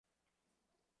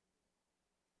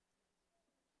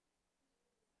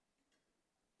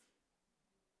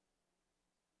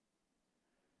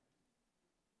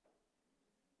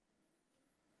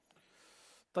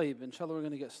طيب إن شاء الله we're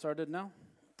going to get started now.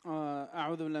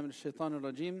 أعوذ بالله من الشيطان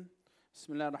الرجيم.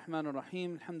 بسم الله الرحمن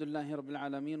الرحيم. الحمد لله رب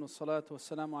العالمين والصلاة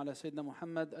والسلام على سيدنا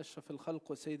محمد أشرف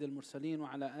الخلق وسيد المرسلين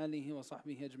وعلى آله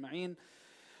وصحبه أجمعين.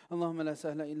 اللهم لا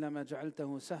سهل إلا ما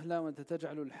جعلته سهلا وأنت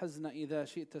تجعل الحزن إذا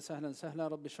شئت سهلا سهلا.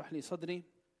 رب اشرح لي صدري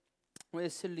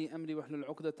ويسر لي أمري واحلل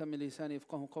عقدة من لساني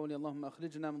يفقهوا قولي. اللهم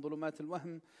أخرجنا من ظلمات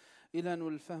الوهم إلى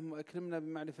نور الفهم وأكرمنا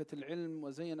بمعرفة العلم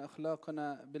وزين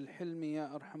أخلاقنا بالحلم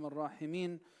يا أرحم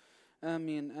الراحمين.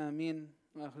 آمين آمين.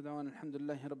 وآخر دعوانا الحمد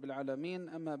لله رب العالمين.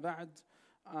 أما بعد,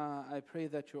 I pray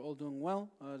that you're all doing well.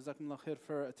 Jazakumullah khair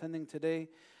for attending today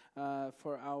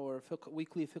for our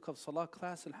weekly fiqh of salah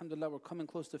class. Alhamdulillah, we're coming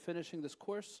close to finishing this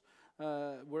course.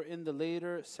 We're in the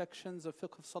later sections of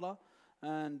fiqh of salah,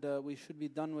 and we should be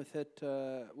done with it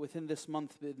within this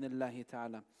month, bi'idhnillahi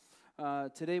ta'ala.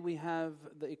 Today we have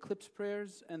the eclipse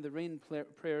prayers and the rain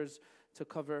prayers to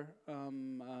cover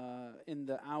in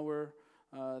the hour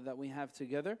that we have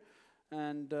together.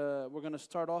 And we're going to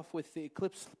start off with the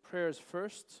eclipse prayers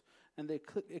first. And the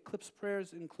eclipse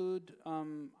prayers include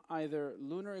either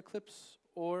lunar eclipse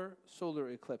or solar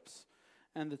eclipse.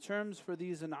 And the terms for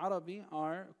these in Arabic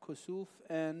are kusuf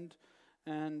and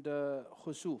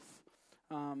khusuf.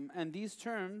 And these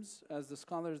terms, as the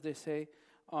scholars they say,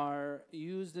 are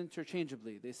used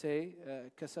interchangeably. They say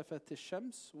kasafat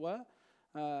al-shams wa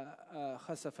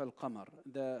khasaf al-qamar.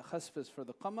 The khasf is for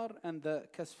the qamar and the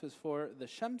kasf is for the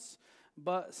shams.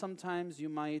 But sometimes you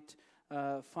might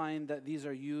find that these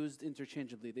are used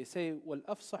interchangeably. They say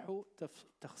wal-afsahu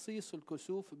takhsis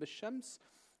al-kusuf bil-shams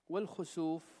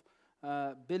wal-khusuf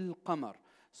bil-qamar.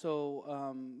 So,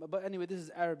 but anyway, this is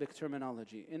Arabic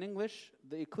terminology. In English,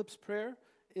 the eclipse prayer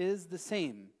is the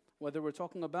same, whether we're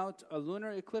talking about a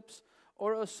lunar eclipse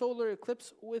or a solar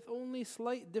eclipse, with only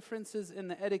slight differences in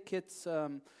the etiquettes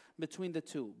between the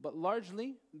two. But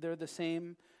largely, they're the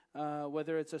same,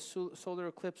 whether it's a solar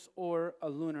eclipse or a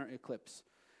lunar eclipse.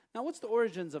 Now, what's the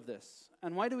origins of this?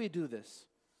 And why do we do this?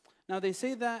 Now, they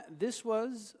say that this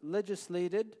was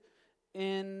legislated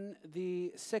in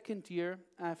the second year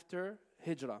after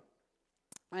Hijrah.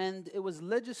 And it was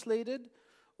legislated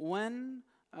when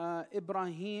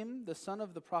Ibrahim, the son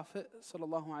of the Prophet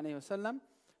ﷺ,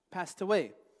 passed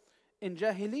away. In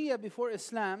Jahiliyyah, before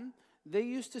Islam, they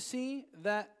used to see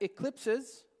that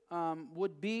eclipses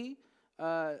would be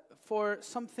for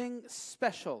something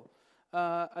special,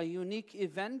 a unique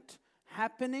event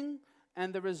happening,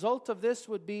 and the result of this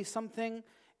would be something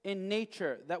in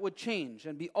nature that would change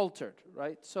and be altered,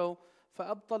 right? So,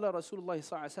 فأبطل رسول الله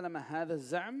صلى الله عليه وسلم هذا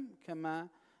الزعم كما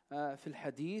في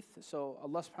الحديث. So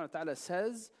Allah subhanahu wa ta'ala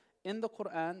says in the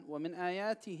Quran, وَمِنْ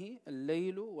آيَاتِهِ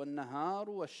اللَّيْلُ وَالنَّهَارُ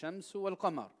وَالشَّمْسُ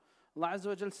وَالْقَمَرُ. Allah Azza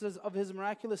wa Jal says of His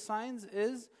miraculous signs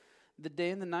is the day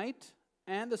and the night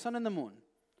and the sun and the moon.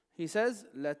 He says,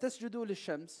 لا تسجدوا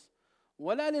للشمس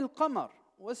ولا للقمر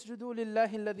واسجدوا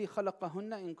لله الذي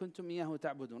خلقهن إن كنتم إياه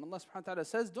تعبدون. Allah subhanahu wa ta'ala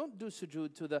says, don't do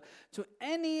sujood to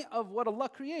any of what Allah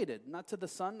created, not to the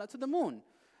sun, not to the moon.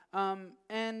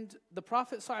 And the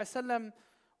Prophet ﷺ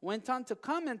went on to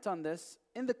comment on this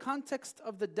in the context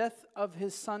of the death of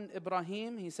his son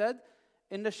Ibrahim. He said,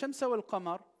 إن الشمس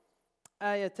والقمر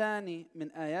آيتان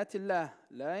من آيات الله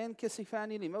لا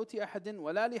ينكسفان لموت أحد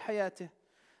ولا لحياته.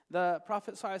 The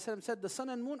Prophet ﷺ said, the sun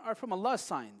and moon are from Allah's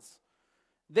signs.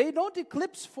 They don't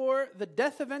eclipse for the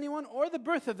death of anyone or the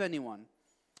birth of anyone.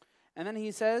 And then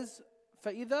he says,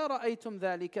 فَإِذَا رَأَيْتُمْ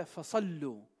ذَلِكَ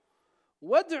فَصَلُّوا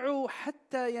وَادْعُوا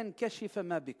حَتَّى يَنْكَشِفَ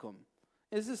مَا بِكُمْ.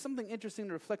 This is something interesting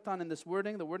to reflect on in this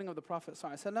wording, the wording of the Prophet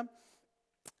ﷺ.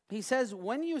 He says,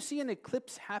 when you see an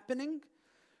eclipse happening,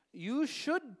 you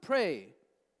should pray.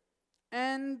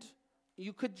 And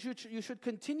you should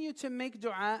continue to make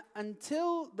dua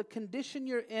until the condition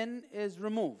you're in is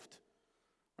removed.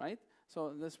 Right?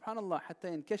 So, subhanAllah,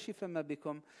 حَتَّى يَنْكَشِفَ مَا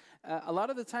بِكُمْ. A lot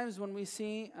of the times when we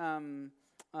see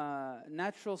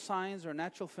natural signs or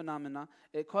natural phenomena,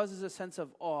 it causes a sense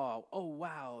of awe. Oh,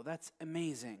 wow, that's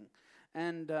amazing.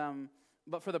 And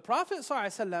but for the Prophet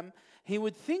ﷺ, he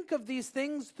would think of these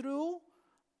things through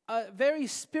a very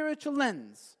spiritual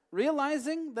lens,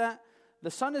 realizing that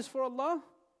the sun is for Allah,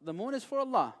 the moon is for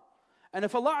Allah. And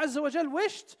if Allah Azza wa Jal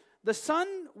wished, the sun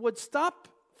would stop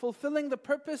fulfilling the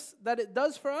purpose that it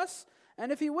does for us.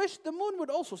 And if He wished, the moon would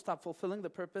also stop fulfilling the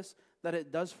purpose that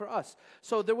it does for us.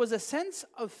 So there was a sense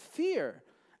of fear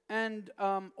and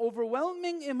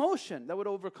overwhelming emotion that would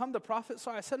overcome the Prophet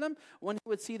ﷺ when he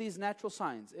would see these natural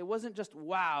signs. It wasn't just,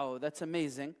 wow, that's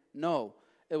amazing. No,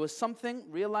 it was something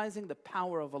realizing the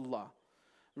power of Allah.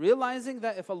 Realizing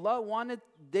that if Allah wanted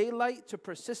daylight to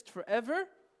persist forever,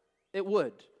 it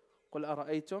would. قُلْ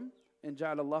أَرَأَيْتُمْ إِنْ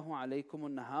جَعَلَ اللَّهُ عَلَيْكُمُ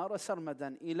النَّهَارَ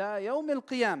سَرْمَدًا إِلَى يَوْمِ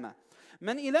الْقِيَامَةِ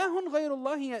من إله غير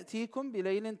الله يأتيكم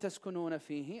بليل تسكنون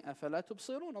فيه أفلا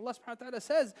تبصرون. Allah subhanahu wa ta'ala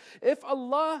says, if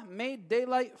Allah made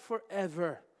daylight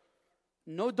forever,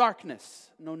 no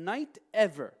darkness, no night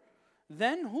ever,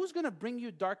 then who's going to bring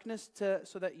you darkness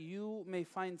so that you may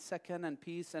find second and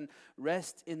peace and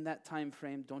rest in that time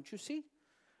frame? Don't you see?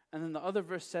 And then the other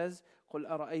verse says, قُلْ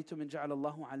أَرَأَيْتُمْ إِنْ جَعَلَ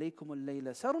اللَّهُ عَلَيْكُمُ اللَّيْلَ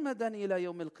سَرْمَدًا إِلَى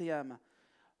يَوْمِ الْقِيَامَةِ.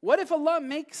 What if Allah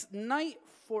makes night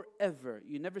forever?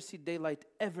 You never see daylight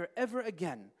ever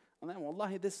again. And then,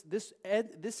 wallahi, this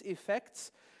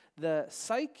affects the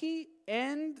psyche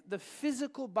and the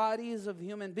physical bodies of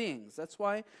human beings. That's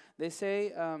why they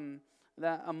say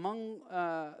that among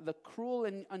the cruel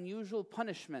and unusual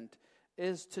punishment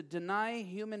is to deny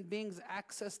human beings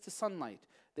access to sunlight.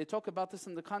 They talk about this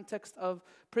in the context of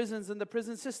prisons and the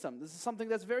prison system. This is something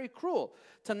that's very cruel,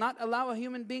 to not allow a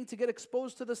human being to get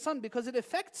exposed to the sun, because it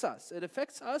affects us. It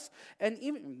affects us, and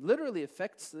even literally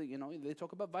affects, they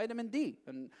talk about vitamin D,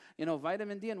 and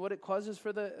vitamin D and what it causes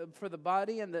for the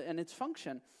body and its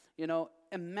function.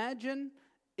 Imagine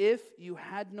if you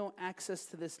had no access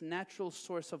to this natural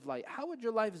source of light. How would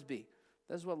your lives be?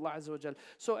 That's what Allah Azza wa Jal.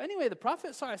 So anyway, the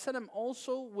Prophet ﷺ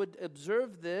also would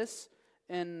observe this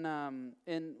in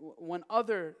when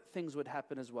other things would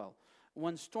happen as well.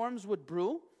 When storms would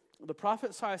brew, the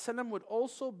Prophet ﷺ would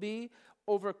also be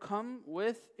overcome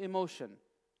with emotion.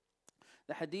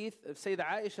 The hadith of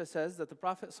Sayyidah Aisha says that the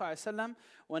Prophet ﷺ,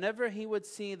 whenever he would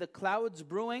see the clouds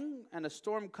brewing and a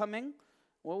storm coming,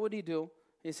 what would he do?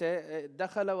 He said,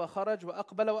 دَخَلَ وَخَرَجْ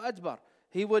وَأَقْبَلَ وَأَدْبَرَ.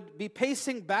 He would be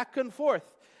pacing back and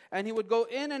forth. And he would go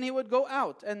in and he would go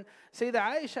out. And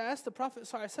Sayyidah Aisha asked the Prophet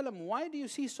ﷺ, why do you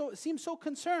seem so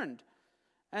concerned?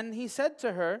 And he said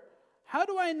to her, how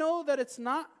do I know that it's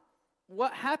not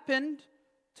what happened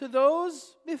to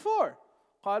those before?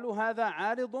 قالوا هذا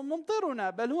عارض ممطرنا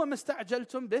بل هو ما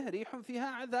استعجلتم به ريح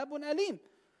فيها عذاب أليم.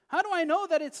 How do I know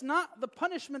that it's not the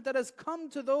punishment that has come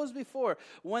to those before?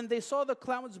 When they saw the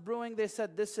clouds brewing, they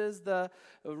said, this is the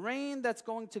rain that's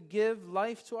going to give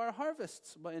life to our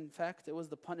harvests. But in fact, it was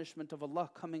the punishment of Allah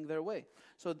coming their way.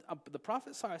 So the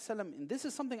Prophet ﷺ, and this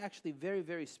is something actually very,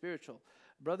 very spiritual.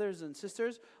 Brothers and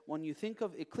sisters, when you think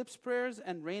of eclipse prayers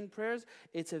and rain prayers,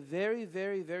 it's a very,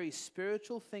 very, very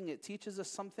spiritual thing. It teaches us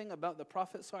something about the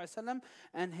Prophet ﷺ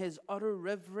and his utter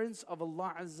reverence of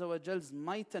Allah Azza wa Jal's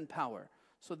might and power.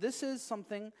 So this is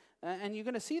something, and you're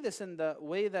going to see this in the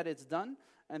way that it's done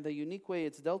and the unique way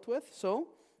it's dealt with. So,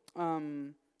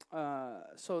 we're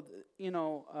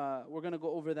going to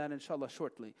go over that inshallah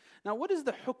shortly. Now, what is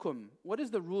the hukum? What is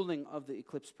the ruling of the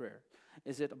eclipse prayer?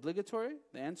 Is it obligatory?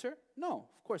 The answer? No,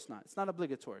 of course not. It's not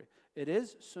obligatory. It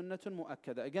is sunnatun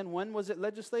mu'akkada. Again, when was it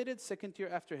legislated? Second year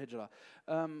after Hijrah.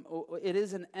 It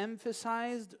is an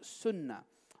emphasized sunnah.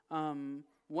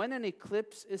 When an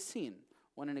eclipse is seen,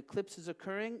 when an eclipse is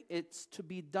occurring, it's to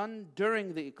be done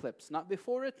during the eclipse. Not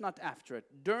before it, not after it.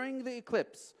 During the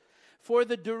eclipse. For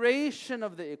the duration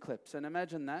of the eclipse. And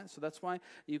imagine that. So that's why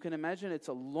you can imagine it's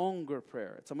a longer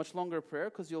prayer. It's a much longer prayer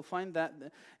because you'll find that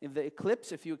in the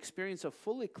eclipse, if you experience a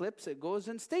full eclipse, it goes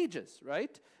in stages,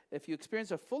 right? If you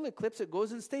experience a full eclipse, it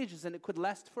goes in stages and it could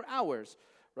last for hours.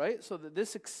 Right? So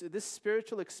this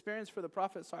spiritual experience for the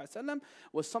Prophet ﷺ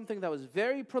was something that was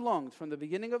very prolonged from the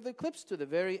beginning of the eclipse to the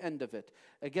very end of it.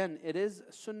 Again, it is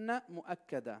sunnah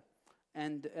mu'akkada.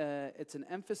 And it's an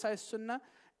emphasized sunnah.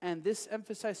 And this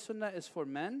emphasized sunnah is for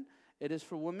men, it is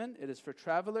for women, it is for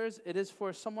travelers, it is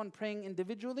for someone praying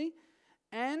individually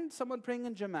and someone praying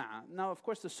in jama'ah. Now, of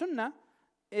course, the sunnah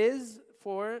is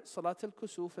for Salat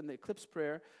al-Kusuf and the eclipse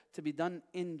prayer to be done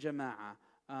in jama'ah.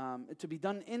 To be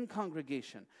done in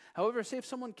congregation. However, say if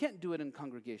someone can't do it in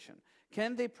congregation,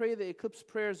 can they pray the eclipse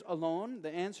prayers alone?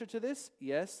 The answer to this,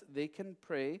 yes, they can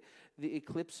pray the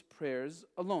eclipse prayers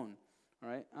alone. All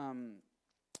right.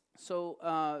 So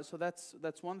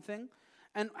that's one thing.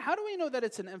 And how do we know that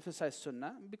it's an emphasized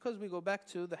sunnah? Because we go back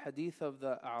to the hadith of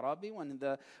the Arabi when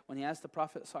he asked the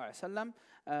Prophet ﷺ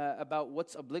about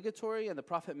what's obligatory, and the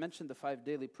Prophet mentioned the 5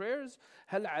 daily prayers.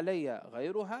 هل علي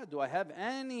غيرها? Do I have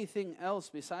anything else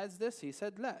besides this? He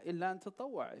said, لا إلا أن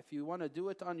تطوع. If you want to do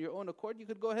it on your own accord, you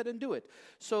could go ahead and do it.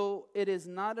 So it is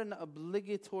not an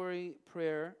obligatory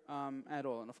prayer at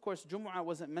all. And of course, Jumu'ah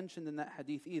wasn't mentioned in that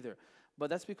hadith either. But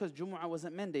that's because Jumu'ah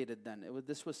wasn't mandated then.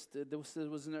 This was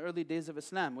in the early days of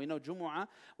Islam. We know Jumu'ah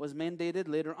was mandated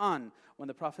later on when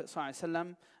the Prophet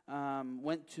ﷺ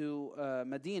went to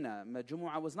Medina.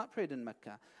 Jumu'ah was not prayed in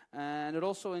Mecca. And it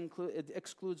also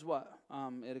excludes what?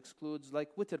 It excludes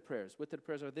like witr prayers. Witr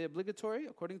prayers, are they obligatory?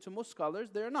 According to most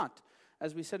scholars, they are not.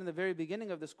 As we said in the very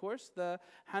beginning of this course, the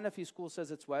Hanafi school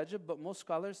says it's wajib, but most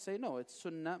scholars say no, it's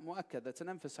sunnah mu'akkad. That's an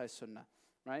emphasized sunnah.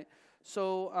 Right?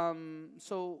 So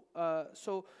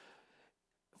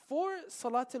for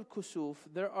Salat al-Kusuf,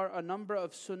 there are a number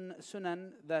of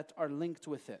sunan that are linked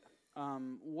with it.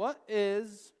 What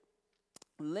is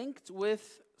linked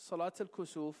with Salat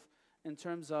al-Kusuf in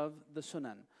terms of the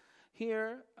sunan?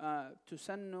 Here,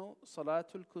 تسن صلاة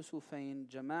الكسوفين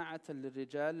جماعة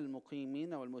للرجال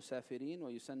المقيمين والمسافرين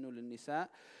ويسن للنساء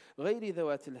غير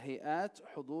ذوات الهيئات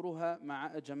حضورها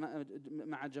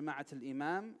مع جماعة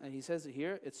الإمام. He says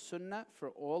here it's sunnah for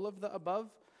all of the above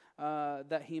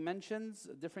that he mentions,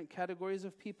 different categories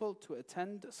of people to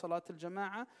attend Salat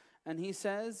al-Jama'ah. And he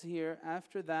says here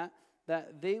after that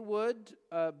they would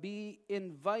be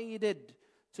invited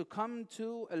to come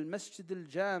to al-Masjid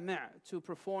al-Jami' to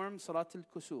perform Salat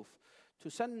al-Kusuf.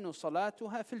 تسن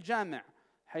صلاتها في الجامع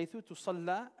حيث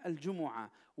تصلى الجمعة.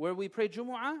 Where we pray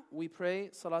Jumu'ah, we pray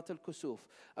Salat al-Kusuf.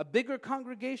 A bigger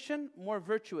congregation, more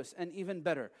virtuous and even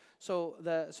better. So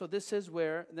this is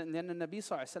where لأن النبي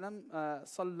صلى الله عليه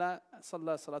وسلم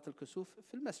صلى صلاة الكسوف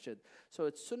في المسجد. So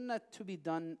it's sunnah to be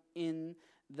done in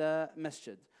the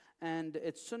masjid. And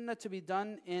it's sunnah to be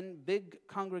done in big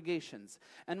congregations.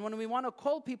 And when we want to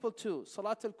call people to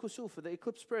Salat al-Kusuf, the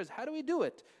eclipse prayers, how do we do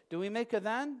it? Do we make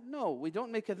adhan? No, we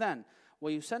don't make adhan.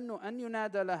 ويسن أن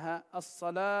ينادى لها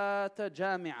الصلاة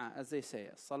جامعة, as they say.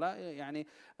 الصلاة يعني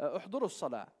احضروا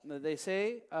الصلاة. They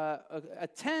say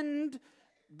attend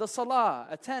the salah,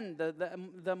 attend.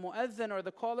 The muezzin or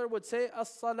the caller would say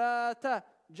الصلاة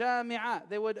جامعة.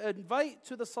 They would invite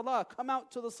to the salah, come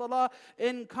out to the salah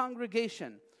in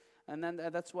congregation. And then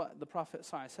that's what the Prophet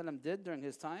ﷺ did during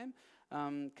his time.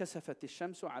 كسفت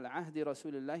الشمس على عهد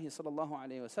رسول الله صلى الله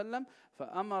عليه وسلم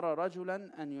فأمر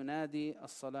رجلا أن ينادي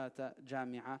الصلاة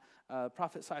جامعة.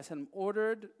 Prophet ﷺ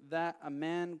ordered that a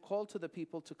man call to the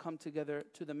people to come together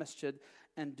to the masjid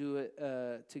and do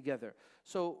it together.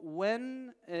 So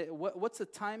what's the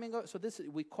timing of? So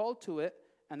we call to it,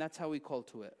 and that's how we call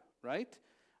to it, right?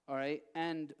 All right,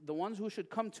 and the ones who should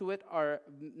come to it are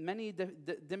many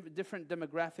different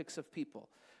demographics of people,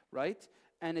 right?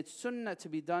 And it's sunnah to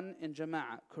be done in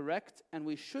jama'ah, correct? And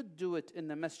we should do it in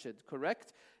the masjid,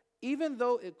 correct? Even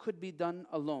though it could be done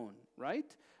alone,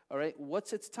 right? All right,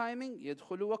 what's its timing?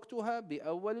 يدخل وقتها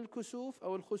بأول الكسوف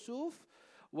أو الخسوف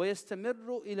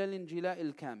ويستمر إلى الانجلاء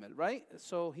الكامل, right?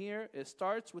 So here it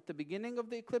starts with the beginning of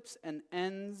the eclipse and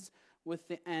ends with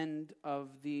the end of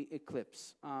the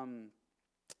eclipse.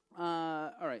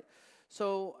 All right.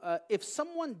 So if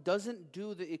someone doesn't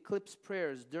do the eclipse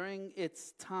prayers during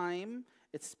its time,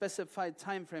 its specified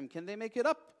time frame, can they make it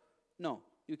up? No.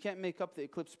 You can't make up the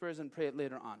eclipse prayers and pray it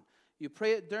later on. You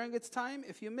pray it during its time.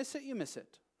 If you miss it, you miss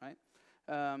it, right?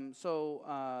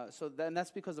 So then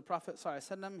that's because the Prophet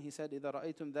ﷺ, he said, إِذَا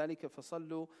رَأَيْتُمْ ذَلِكَ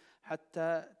فَصَلُّوا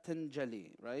حَتَّى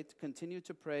تَنْجَلِي, right? Continue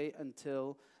to pray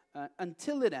until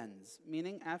it ends,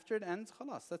 meaning after it ends,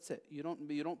 khalas, that's it. You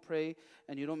don't pray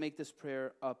and you don't make this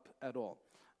prayer up at all.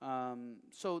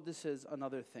 So this is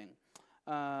another thing.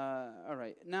 All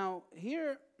right. Now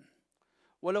here,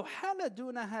 ولو حال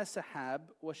دونها سحاب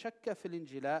وشك في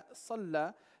الانجلاء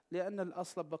صلى لأن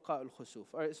الأصل بقاء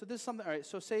الخسوف. All right. So this is something. All right.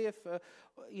 So say if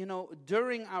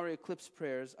during our eclipse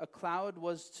prayers, a cloud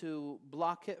was to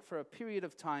block it for a period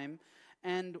of time.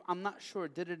 And I'm not sure,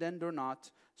 did it end or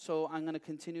not? So I'm going to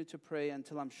continue to pray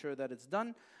until I'm sure that it's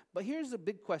done. But here's a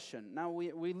big question. Now,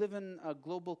 we live in a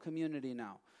global community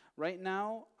now. Right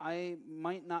now, I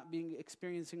might not be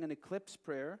experiencing an eclipse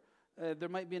prayer. There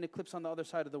might be an eclipse on the other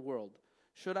side of the world.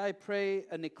 Should I pray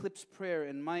an eclipse prayer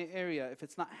in my area if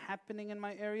it's not happening in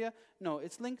my area? No,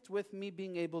 it's linked with me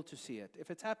being able to see it.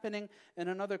 If it's happening in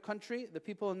another country, the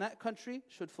people in that country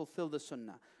should fulfill the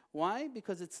sunnah. Why?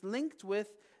 Because it's linked with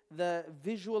the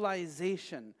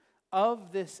visualization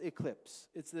of this eclipse.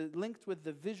 It's linked with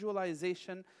the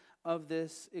visualization of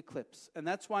this eclipse. And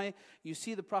that's why you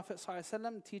see the Prophet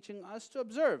ﷺ teaching us to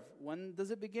observe. When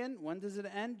does it begin? When does it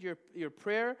end? Your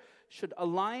prayer should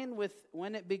align with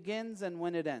when it begins and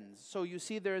when it ends. So you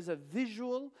see there is a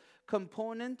visual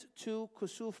component to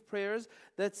kusuf prayers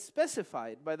that's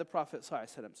specified by the Prophet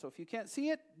ﷺ. So if you can't see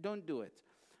it, don't do it.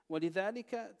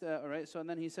 وَلِذَلِكَ, all right, so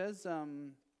then he says,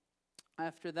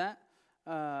 after that,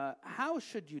 how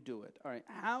should you do it? All right,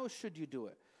 how should you do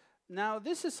it? Now,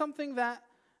 this is something that,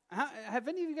 have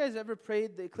any of you guys ever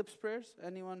prayed the eclipse prayers?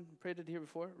 Anyone prayed it here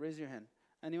before? Raise your hand.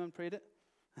 Anyone prayed it?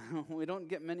 We don't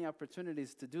get many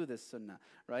opportunities to do this sunnah,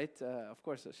 right? Of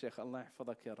course, Shaykh, Allah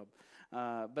yahfadak ya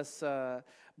Rab.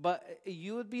 But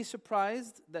you would be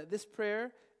surprised that this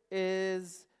prayer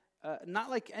is not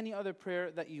like any other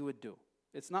prayer that you would do.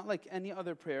 It's not like any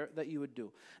other prayer that you would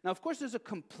do. Now, of course, there's a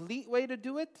complete way to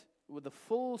do it with the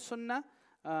full sunnah.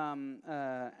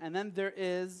 And then there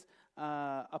is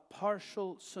a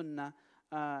partial sunnah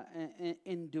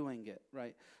in doing it,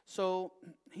 right? So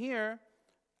here,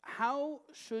 how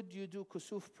should you do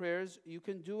kusuf prayers? You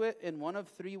can do it in one of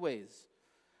three ways.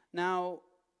 Now,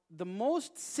 the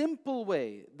most simple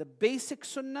way, the basic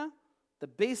sunnah,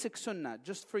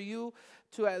 just for you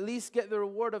to at least get the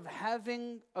reward of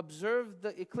having observed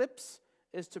the eclipse,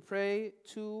 is to pray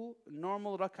 2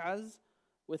 normal rak'ahs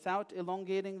without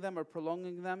elongating them or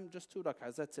prolonging them, just 2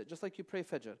 rak'ahs, that's it. Just like you pray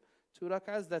fajr, 2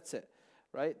 rak'ahs, that's it,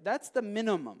 right? That's the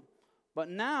minimum. But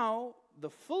now, the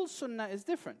full sunnah is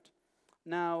different.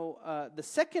 Now, the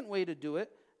second way to do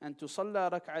it, أن تصلى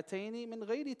ركعتين من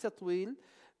غير تطويل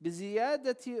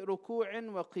بزيادة ركوع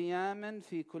وقيام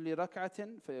في كل ركعة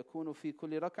فيكون في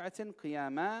كل ركعة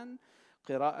قيامان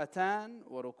قراءتان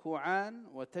وركوعان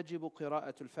وتجب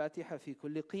قراءة الفاتحة في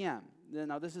كل قيام.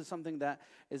 Now this is something that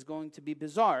is going to be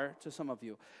bizarre to some of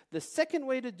you. The second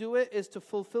way to do it is to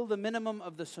fulfill the minimum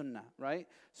of the sunnah, right?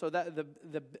 So that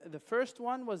the first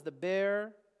one was the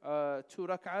bare 2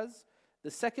 rak'ahs.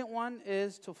 The second one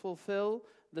is to fulfill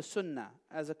the sunnah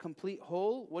as a complete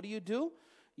whole. What do?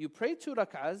 You pray 2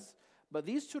 rak'ahs, but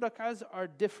these 2 rak'ahs are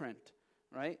different,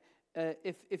 right?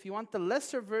 If you want the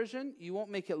lesser version, you won't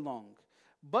make it long.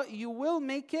 But you will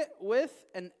make it with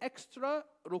an extra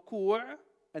ruku',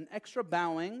 an extra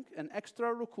bowing, an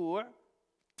extra ruku',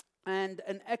 and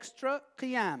an extra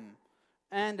qiyam,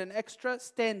 and an extra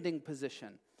standing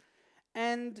position.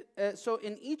 And so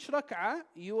in each rak'ah,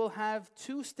 you will have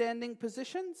 2 standing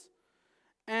positions,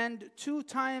 and 2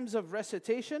 times of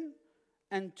recitation,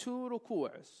 and 2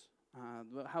 ruku'as.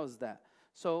 How's that?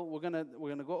 So we're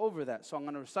gonna go over that. So I'm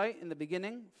gonna recite in the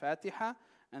beginning Fatiha,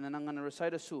 and then I'm gonna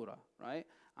recite a surah, right?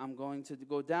 I'm going to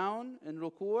go down in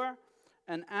ruku',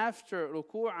 and after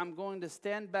ruku' I'm going to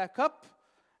stand back up,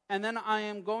 and then I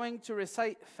am going to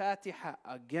recite Fatiha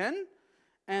again,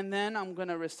 and then I'm going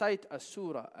to recite a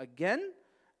surah again,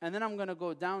 and then I'm going to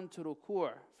go down to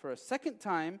ruku' for a second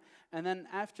time, and then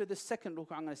after the second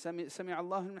ruku' I'm going to Sami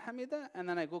Allahu liman hamida, and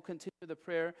then I go continue the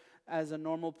prayer as a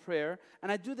normal prayer,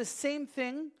 and I do the same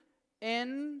thing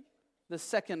in the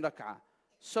second rak'ah.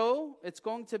 So it's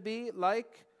going to be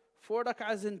like 4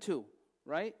 rak'ahs in 2,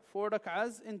 right? 4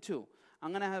 rak'ahs in 2.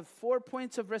 I'm going to have 4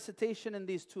 points of recitation in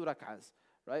these 2 rak'ahs,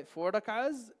 right? 4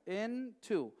 rak'ahs in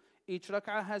 2. Each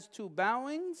rak'ah has 2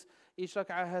 bowings. Each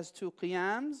rak'ah has 2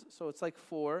 qiyams. So it's like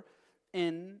 4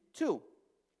 in 2.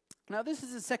 Now this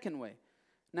is the second way.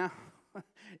 Now,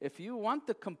 if you want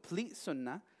the complete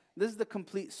sunnah, this is the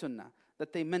complete sunnah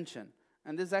that they mention.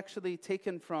 And this is actually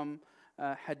taken from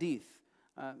hadith.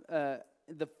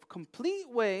 The complete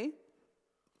way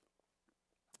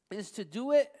is to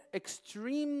do it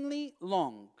extremely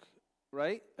long,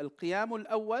 right? القيام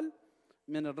الأول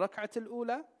من الركعة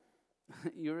الأولى.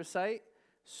 You recite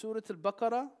Surah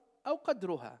Al-Baqarah أو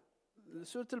قدرها.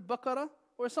 Surah Al-Baqarah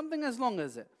or something as long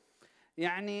as it.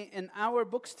 يعني in our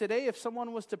books today, if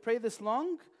someone was to pray this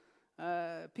long,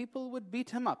 people would beat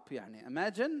him up. يعني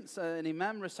imagine an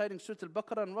imam reciting Surah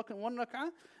Al-Baqarah in 1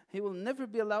 rak'ah, he will never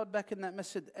be allowed back in that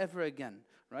masjid ever again,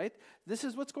 right? This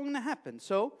is what's going to happen.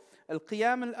 So,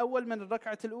 القيام الأول من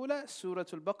الركعة الأولى سورة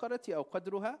البقرة أو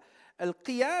قدرها.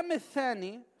 القيام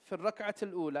الثاني في الركعة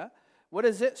الأولى. What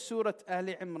is it? Surah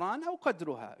Ali Imran أو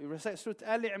قدرها. You recite Surah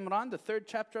Ali Imran, the 3rd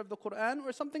chapter of the Quran,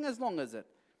 or something as long as it.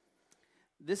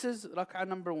 This is rak'ah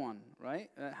number 1, right?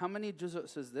 How many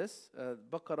juz's is this?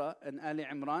 Baqarah and Ali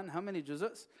Imran, how many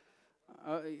juz's?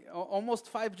 Almost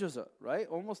 5 juz', right?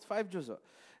 Almost 5 juz'.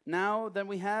 Now, then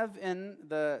we have in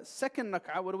the second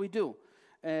rak'ah, what do?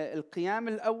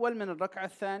 القيام الأول من الركعة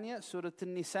الثانية سورة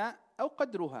النساء أو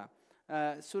قدرها.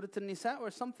 Surah النساء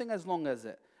or something as long as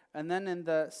it. And then in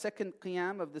the second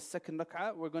qiyam of the second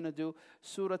rak'ah, we're going to do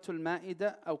Surah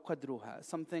Al-Ma'idah أو قدرها.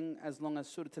 Something as long as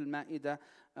Surah Al-Ma'idah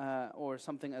or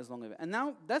something as long as it. And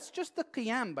now, that's just the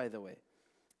qiyam, by the way.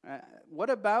 What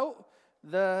about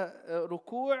the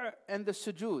ruku' and the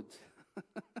sujood?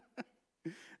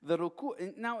 The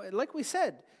ruku'. Now, like we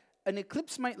said, an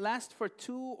eclipse might last for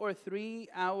 2 or 3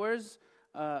 hours.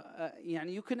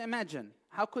 You can imagine,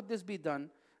 how could this be done?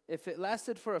 If it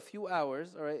lasted for a few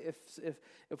hours, all right,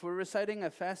 if we're reciting a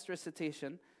fast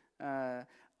recitation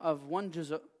of 1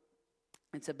 juz',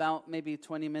 it's about maybe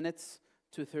 20 minutes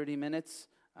to 30 minutes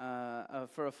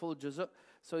for a full juz'.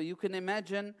 So you can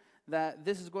imagine that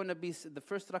this is going to be, the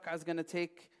first rak'ah is going to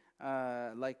take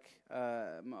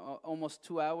almost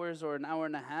 2 hours or an hour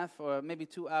and a half, or maybe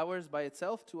 2 hours by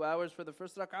itself, 2 hours for the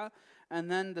first rak'ah, and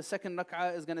then the second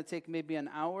rak'ah is going to take maybe an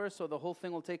hour, so the whole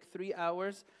thing will take 3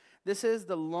 hours. This is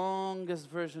the longest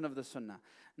version of the sunnah.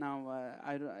 Now,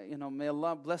 may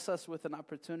Allah bless us with an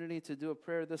opportunity to do a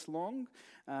prayer this long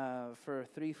for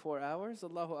 3-4 hours.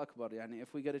 Allahu Akbar. Yani,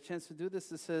 if we get a chance to do this,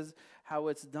 this is how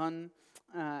it's done.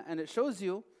 And it shows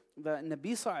you that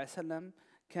Nabi Sallallahu Alaihi Wasallam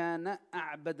كان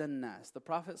أعبد الناس. The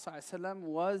Prophet ﷺ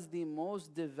was the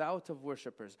most devout of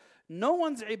worshippers. No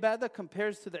one's ibadah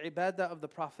compares to the ibadah of the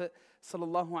Prophet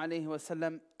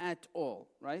ﷺ at all,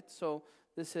 right? So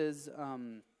this is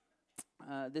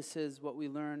what we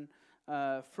learn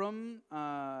from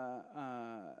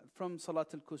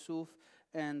Salat al-Kusuf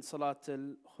and Salat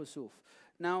al-Khusuf.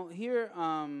 Now here,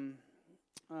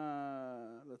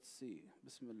 let's see.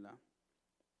 Bismillah.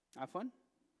 Afwan?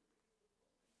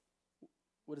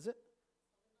 What is it?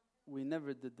 We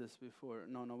never did this before.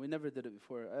 No, we never did it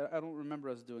before. I don't remember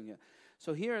us doing it.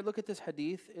 So here, look at this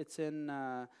hadith. It's in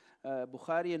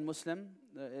Bukhari and Muslim.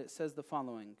 It says the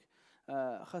following.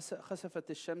 خسفت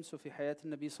الشمس في حياة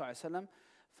النبي صلى الله عليه وسلم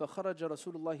فخرج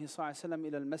رسول الله صلى الله عليه وسلم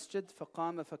إلى المسجد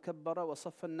فقام فكبر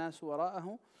وصف الناس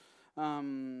وراءه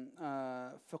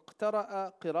فاقترأ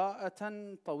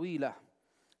قراءة طويلة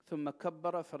ثم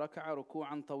كبر فركع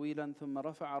ركوعا طويلا ثم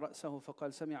رفع رأسه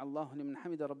فقال سمع الله لمن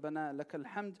حمد ربنا لك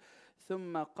الحمد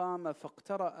ثم قام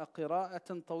فاقترأ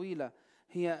قراءة طويلة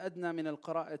هي أدنى من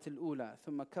القراءة الأولى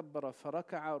ثم كبر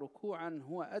فركع ركوعا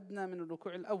هو أدنى من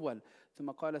الركوع الأول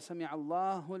ثم قال سمع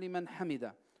الله لمن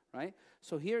حمده. Right?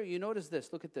 So here you notice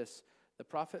this. Look at this. The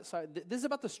Prophet, this is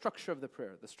about the structure of the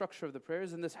prayer. The structure of the prayer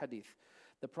is in this hadith.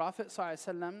 The Prophet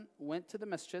ﷺ went to the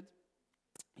masjid.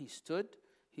 He stood.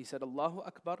 He said, Allahu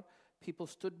Akbar. People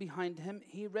stood behind him.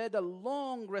 He read a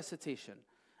long recitation.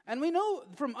 And we know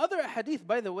from other hadith,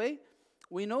 by the way,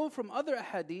 we know from other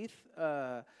hadith,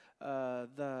 I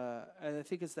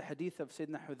think it's the hadith of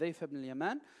Sayyidina Hudhayfa ibn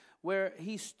al-Yaman, where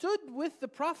he stood with the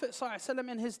Prophet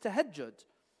ﷺ in his tahajjud.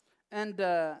 And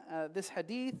this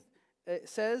hadith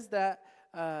says that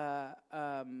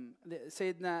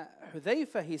Sayyidina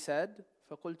Hudhayfa, he said,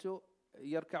 فَقُلْتُ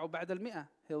يَرْكَعُ بَعْدَ الْمِئَةِ.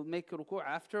 He'll make ruku'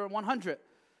 after 100.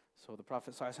 So the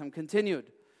Prophet ﷺ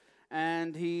continued.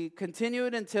 And he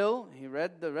continued until he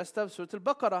read the rest of Surah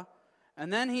Al-Baqarah.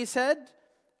 And then he said,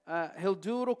 he'll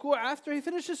do ruku' after he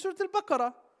finishes Surah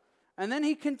Al-Baqarah. And then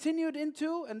he continued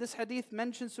into, and this hadith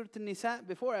mentions Surah Al-Nisa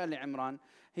before Ali Imran.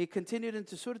 He continued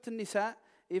into Surah Al-Nisa,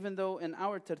 even though in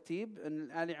our tartib,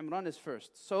 and Ali Imran is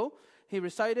first. So he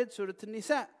recited Surah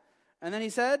Al-Nisa. And then he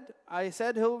said,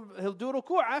 he'll do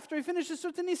ruku' after he finishes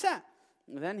Surah Al-Nisa.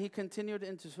 Then he continued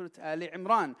into Surah Ali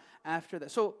Imran after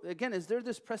that. So again, is there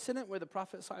this precedent where the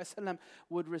Prophet ﷺ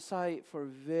would recite for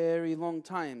very long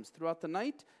times throughout the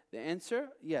night? The answer,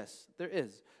 yes, there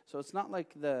is. So it's not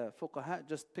like the fuqaha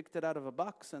just picked it out of a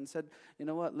box and said, you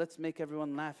know what, let's make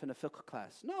everyone laugh in a fiqh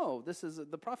class. No, this is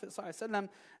the Prophet ﷺ,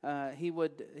 he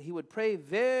would pray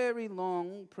very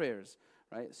long prayers,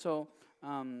 right? So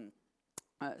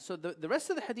the rest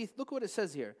of the hadith, look what it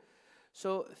says here.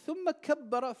 So ثم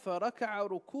كبر فركع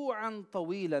ركوعا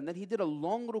طويلا. Then he did a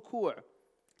long ruku'.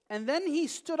 And then he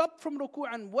stood up from ruku',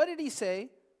 and what did he say?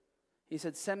 He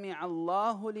said, سمع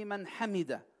الله لمن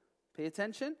حمده. Pay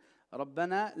attention.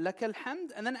 ربنا لك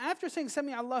الحمد. And then after saying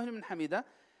سمع الله لمن حمده,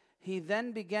 he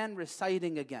then began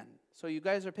reciting again. So you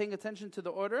guys are paying attention to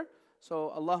the order.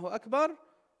 So Allahu Akbar,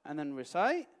 and then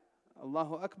recite.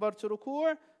 Allahu Akbar to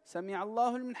ruku'. سمع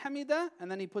الله لمن حمده. And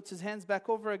then he puts his hands back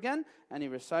over again, and he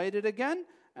recited again.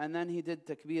 And then he did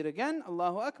takbir again.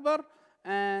 Allahu Akbar.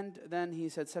 And then he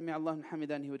said سمع الله لمن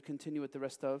حمده, and he would continue with the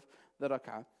rest of the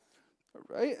rak'ah.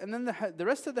 Right? And then the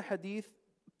rest of the hadith,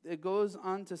 it goes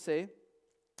on to say,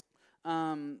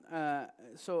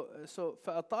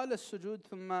 فأطال السجود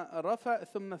ثم رفع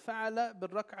ثم فعل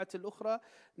بالركعة الأخرى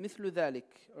مثل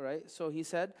ذلك. Alright? So he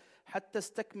said, حتى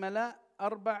استكمل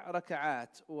 4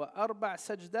 ركعات و4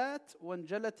 سجدات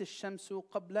وانجلت الشمس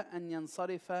قبل أن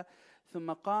ينصرف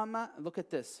ثم قام. Look at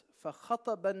this.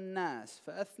 فخطب الناس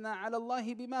فأثنى على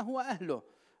الله بما هو أهله.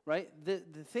 Right?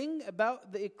 The thing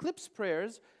about the eclipse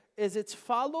prayers is it's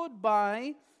followed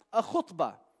by a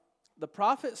khutbah. The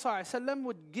Prophet ﷺ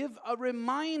would give a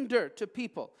reminder to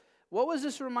people. What was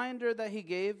this reminder that he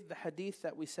gave? The hadith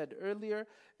that we said earlier,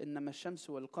 إِنَّمَا الشَّمْسُ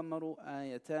وَالْقَمَرُ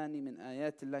آيَتَانِ مِنْ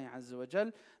آيَاتِ اللَّهِ عَزَّ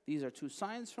وَجَلَّ. These are 2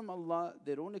 signs from Allah.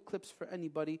 They don't eclipse for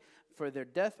anybody, for their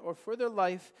death or for their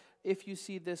life. If you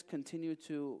see this, continue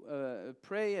to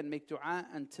pray and make dua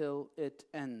until it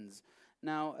ends.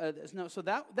 Now, so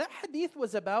that hadith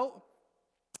was about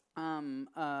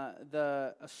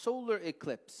a solar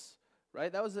eclipse. Right?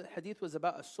 That was the hadith was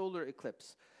about a solar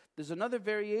eclipse. There's another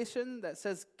variation that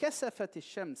says كسفت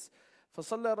الشمس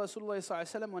فصلى رسول الله صلى الله عليه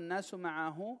وسلم والناس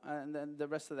معه, and then the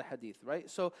rest of the hadith, right?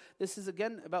 So this is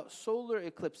again about solar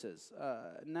eclipses.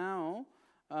 Now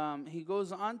he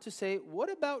goes on to say, what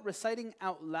about reciting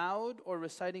out loud or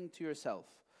reciting to yourself?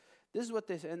 This is what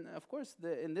they say, and of course,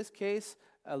 in this case,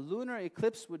 a lunar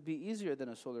eclipse would be easier than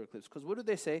a solar eclipse. Because what do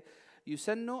they say?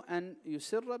 يُسَنُّ أَنْ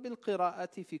يُسِرَّ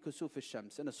بِالْقِرَاءَةِ فِي كُسُوفِ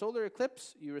الشَّمْسِ. In a solar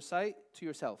eclipse, you recite to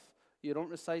yourself. You don't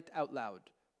recite out loud,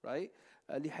 right?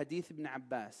 لحديث ابن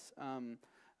عباس.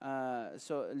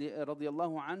 So رضي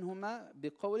الله عنهما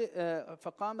بقول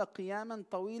فقام قياما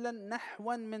طويلا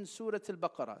نحوا من سورة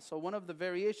البقرة. So one of the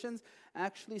variations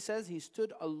actually says he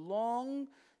stood a long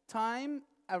time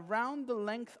around the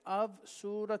length of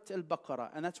Surah Al-Baqarah.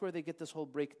 And that's where they get this whole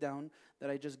breakdown that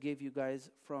I just gave you guys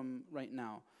from right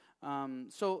now.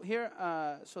 So here,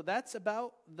 so that's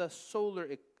about the solar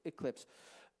eclipse.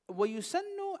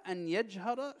 وَيُسَنُّ أَنْ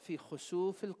يَجْهَرَ فِي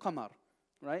خُسُوفِ الْقَمَرِ.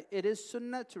 Right? It is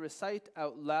sunnah to recite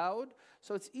out loud.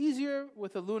 So it's easier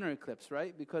with a lunar eclipse,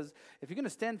 right? Because if you're going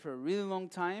to stand for a really long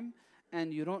time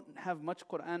and you don't have much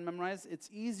Quran memorized,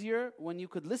 it's easier when you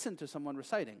could listen to someone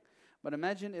reciting. But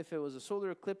imagine if it was a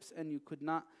solar eclipse and you could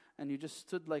not, and you just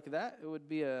stood like that, it would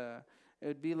be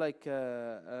like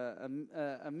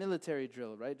a military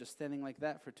drill, right? Just standing like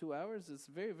that for 2 hours. It's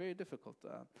very, very difficult.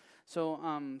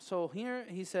 So here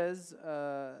he says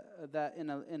that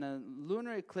in a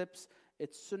lunar eclipse,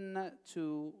 it's sunnah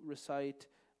to recite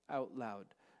out loud,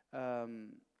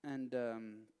 and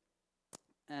the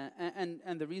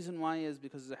reason why is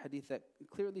because there's a hadith that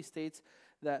clearly states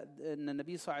that the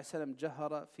Nabi sallallahu alaihi wasallam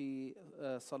jahara fi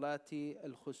salati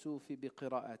al-khusuf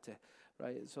biqira'atih,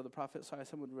 right? So the Prophet sallallahu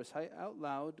alaihi wasallam would recite out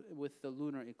loud with the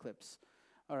lunar eclipse.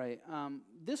 All right,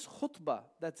 this khutbah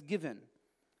that's given,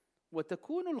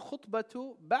 وتكون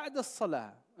الخطبة بعد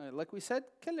الصلاة, like we said,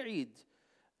 كالعيد,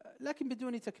 لكن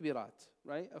بدون تكبيرات,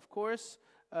 right? Of course,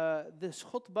 this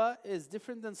khutbah is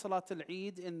different than Salat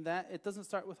al-Eid in that it doesn't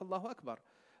start with Allahu Akbar.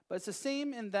 But it's the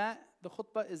same in that the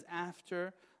khutbah is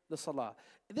after the salah.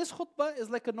 This khutbah is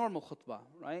like a normal khutbah,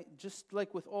 right? Just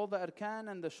like with all the arkan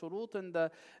and the shurut and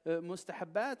the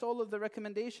mustahabbat, all of the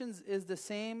recommendations is the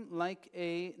same like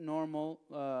a normal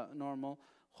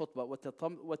خطبة.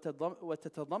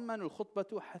 وتتضمن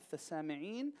الخطبة حث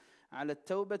السامعين على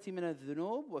التوبة من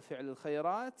الذنوب وفعل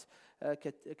الخيرات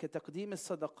كتقديم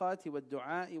الصدقات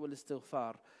والدعاء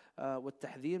والاستغفار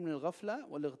والتحذير من الغفلة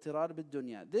والاغترار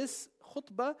بالدنيا. This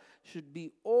khutbah should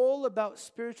be all about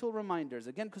spiritual reminders.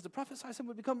 Again, because the Prophet ﷺ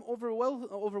would become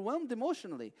overwhelmed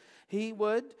emotionally. He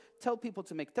would tell people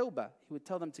to make tawbah. He would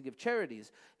tell them to give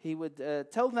charities. He would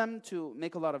tell them to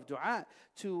make a lot of dua,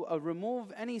 to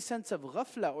remove any sense of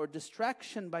ghafla or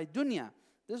distraction by dunya.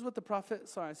 This is what the Prophet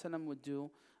ﷺ would do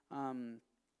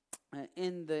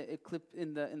in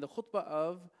the khutbah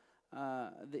of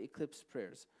the eclipse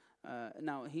prayers.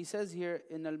 Now he says here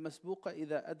إن المسبوق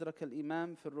إذا أدرك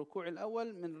الإمام في الركوع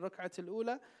الأول من الركعة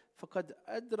الأولى فقد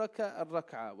أدرك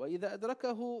الركعة وإذا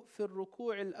أدركه في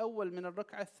الركوع الأول من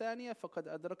الركعة الثانية فقد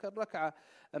أدرك الركعة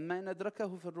أما إن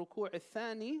أدركه في الركوع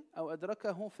الثاني أو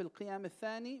أدركه في القيام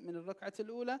الثاني من الركعة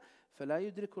الأولى فلا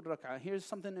يدرك الركعة. Here's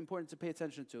something important to pay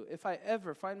attention to. If I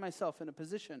ever find myself in a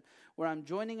position where I'm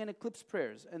joining in eclipse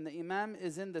prayers and the imam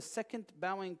is in the second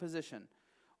bowing position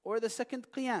or the second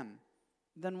qiyam,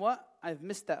 then what? I've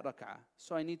missed that rak'ah.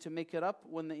 So I need to make it up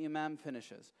when the imam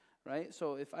finishes, right?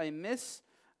 So if I miss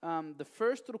the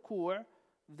first ruku',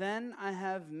 then I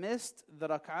have missed the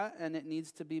rak'ah and it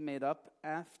needs to be made up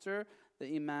after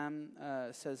the imam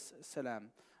says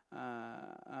salam.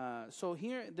 So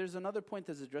here, there's another point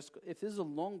that's addressed. If this is a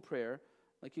long prayer,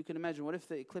 like you can imagine, what if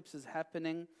the eclipse is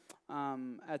happening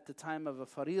at the time of a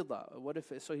farida? What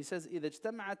if? So he says, إذا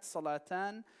اجتمعت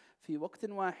صلاتان في وقت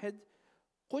واحد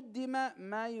قدم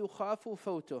ما يخاف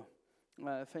فوته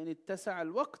فإن اتسع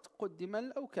الوقت قدم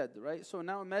الأوكد, right? So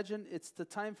now imagine it's the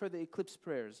time for the eclipse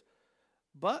prayers,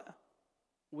 but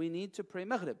we need to pray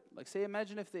Maghrib. Like say,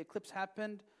 imagine if the eclipse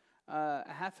happened a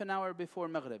half an hour before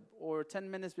Maghrib or 10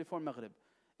 minutes before Maghrib.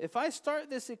 If I start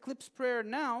this eclipse prayer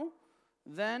now,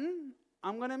 then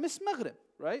I'm going to miss Maghrib,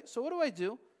 right? So what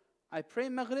do? I pray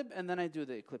Maghrib and then I do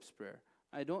the eclipse prayer.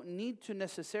 I don't need to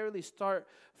necessarily start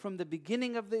from the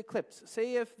beginning of the eclipse.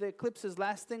 Say if the eclipse is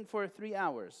lasting for 3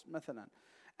 hours, مثلا,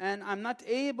 and I'm not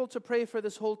able to pray for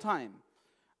this whole time.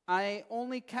 I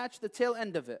only catch the tail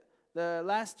end of it, the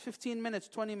last 15 minutes,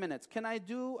 20 minutes. Can I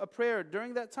do a prayer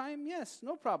during that time? Yes,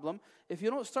 no problem. If you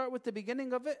don't start with the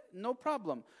beginning of it, no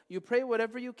problem. You pray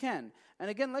whatever you can. And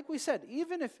again, like we said,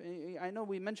 even if, I know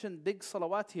we mentioned big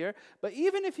salawat here, but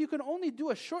even if you can only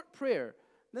do a short prayer,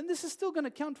 then this is still going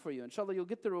to count for you. Inshallah, you'll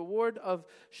get the reward of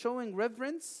showing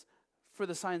reverence for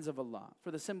the signs of Allah, for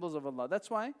the symbols of Allah.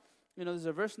 That's why there's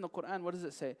a verse in the Quran, what does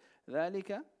it say?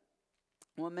 ذَلِكَ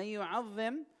وَمَن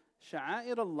يُعَظِّمْ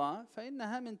شَعَائِرَ اللَّهِ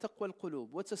فَإِنَّهَا مِن تَقْوَى الْقُلُوبِ.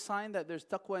 What's a sign that there's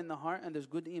taqwa in the heart and there's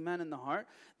good iman in the heart?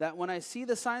 That when I see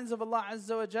the signs of Allah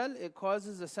Azza wa Jal, it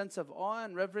causes a sense of awe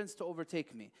and reverence to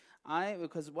overtake me.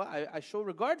 Because I show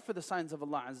regard for the signs of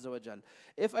Allah Azza wa Jal.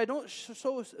 If I don't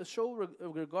show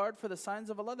regard for the signs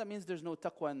of Allah, that means there's no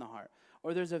taqwa in the heart.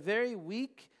 Or there's a very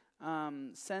weak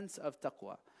sense of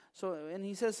taqwa. So, and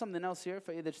he says something else here,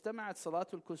 فَإِذَا اجْتَمَعَتْ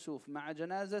صَلَاةُ الْكُسُوفِ مَعَ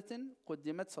جَنَازَةٍ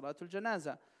قُدِّمَتْ صَلَاةُ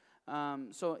الْجَنَازَةِ.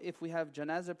 So if we have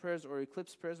janazah prayers or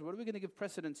eclipse prayers, what are we going to give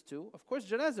precedence to? Of course,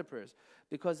 janazah prayers,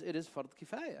 because it is fard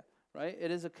kifaya, right?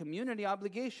 It is a community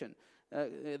obligation.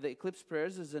 The eclipse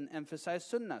prayers is an emphasized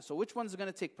sunnah. So which one's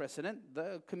going to take precedent?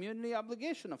 The community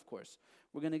obligation, of course.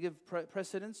 We're going to give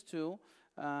precedence to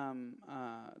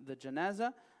the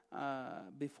janazah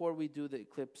before we do the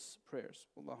eclipse prayers.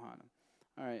 Wallahu alam.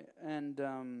 All right, and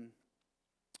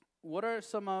what are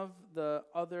some of the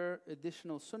other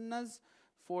additional sunnahs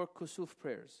for kusuf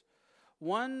prayers?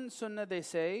 One sunnah, they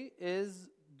say, is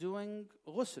doing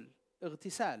ghusl,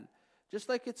 اغتسال. Just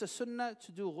like it's a sunnah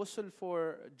to do ghusl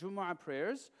for Jumu'ah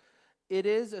prayers, it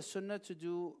is a sunnah to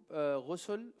do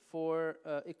ghusl for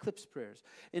eclipse prayers.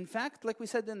 In fact, like we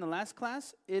said in the last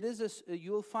class,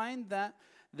 you'll find that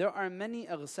there are many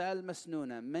aghsal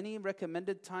masnuna, many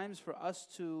recommended times for us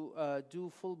to do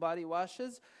full body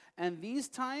washes. And these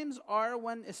times are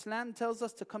when Islam tells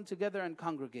us to come together and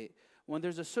congregate. When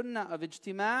there's a sunnah of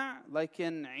ijtima', like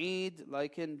in Eid,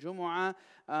 like in Jumu'ah,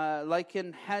 like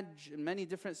in Hajj, in many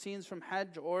different scenes from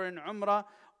Hajj or in Umrah,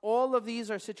 all of these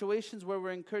are situations where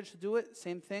we're encouraged to do it.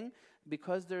 Same thing,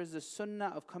 because there's a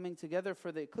sunnah of coming together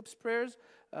for the eclipse prayers.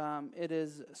 It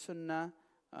is sunnah,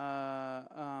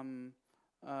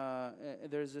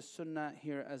 there's a sunnah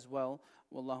here as well.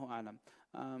 Wallahu alam.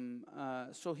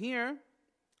 So here,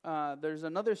 there's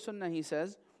another sunnah, he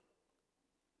says.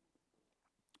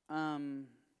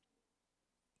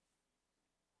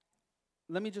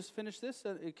 Let me just finish this.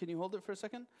 Can you hold it for a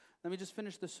second? Let me just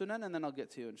finish the sunan and then I'll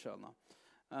get to you, inshallah.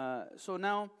 So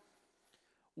now,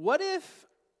 what if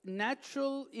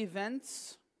natural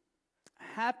events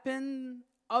happen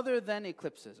other than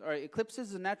eclipses? All right, eclipses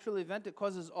is a natural event. It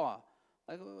causes awe.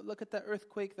 Like, look at that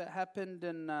earthquake that happened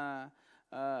in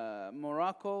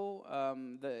Morocco,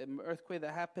 the earthquake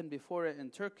that happened before it in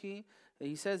Turkey.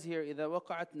 He says here, إِذَا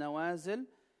وَقَعَتْ نَوَازِلْ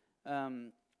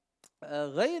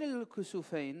غير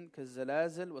الكسوفين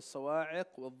كالزلازل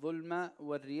والصواعق والظلمة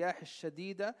والرياح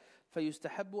الشديدة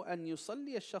فيستحب أن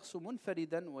يصلي الشخص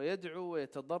منفردا ويدعو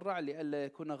ويتضرع لئلا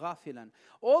يكون غافلا.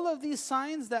 All of these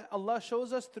signs that Allah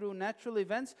shows us through natural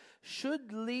events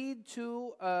should lead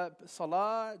to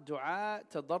salah, dua,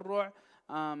 tadarru',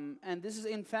 and this is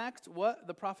in fact what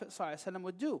the Prophet ﷺ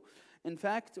would do. In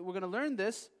fact, we're going to learn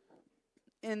this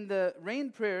in the rain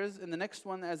prayers, in the next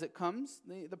one as it comes.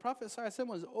 The Prophet ﷺ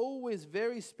was always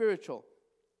very spiritual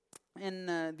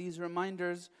in these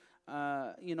reminders,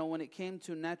 when it came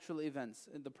to natural events.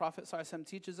 The Prophet ﷺ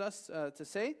teaches us to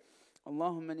say,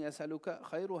 Allahumma inni as'aluka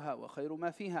khayruha wa khayru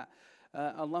ma fiha.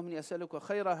 اللهم إني أسألك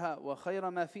خيرها وخير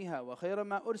ما فيها وخير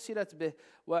ما أرسلت به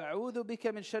وأعوذ بك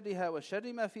من شرها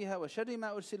وشر ما فيها وشر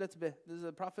ما أرسلت به. This is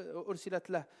the Prophet أرسلت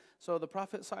له. So the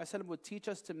Prophet ﷺ would teach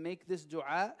us to make this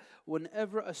dua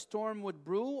whenever a storm would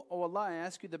brew. Oh Allah, I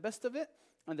ask you the best of it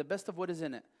and the best of what is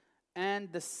in it,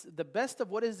 and the best of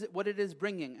what it is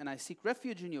bringing, and I seek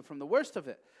refuge in you from the worst of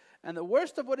it, and the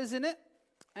worst of what is in it,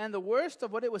 and the worst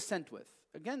of what it was sent with.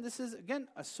 Again, this is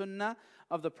a sunnah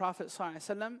of the Prophet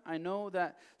ﷺ. I know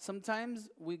that sometimes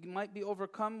we might be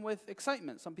overcome with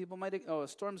excitement. Some people might, a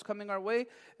storm's coming our way,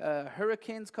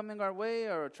 hurricanes coming our way,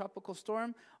 or a tropical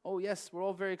storm. Oh yes, we're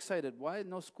all very excited. Why?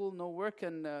 No school, no work,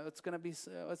 and it's going to be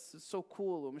it's so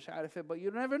cool. But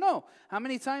you never know how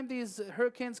many times these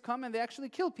hurricanes come and they actually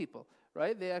kill people,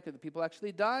 right? The people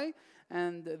actually die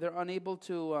and they're unable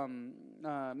to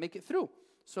make it through.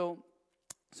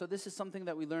 So this is something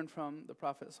that we learn from the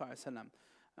Prophet ﷺ.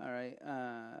 All right.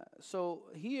 So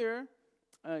here,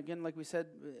 again, like we said,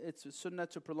 it's sunnah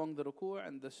to prolong the ruku'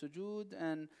 and the sujood,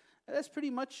 and that's pretty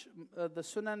much the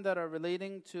sunnah that are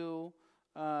relating to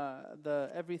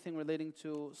everything relating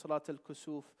to Salat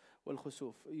al-Kusuf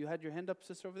wal-Khusuf. You had your hand up,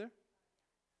 sister, over there?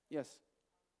 Yes.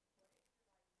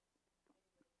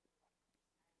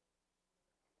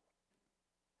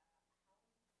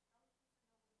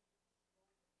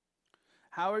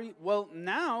 How are you? Well,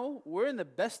 now we're in the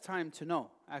best time to know,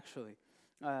 actually,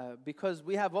 because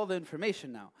we have all the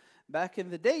information now. Back in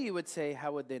the day, you would say,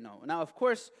 how would they know? Now, of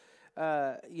course,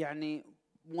 when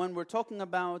we're talking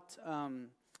about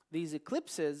these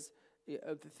eclipses,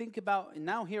 think about,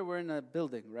 now here we're in a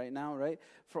building right now, right?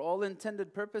 For all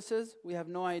intended purposes, we have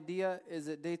no idea, is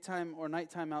it daytime or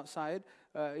nighttime outside?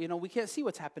 We can't see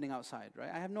what's happening outside, right?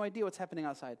 I have no idea what's happening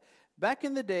outside. Back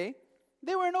in the day,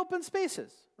 they were in open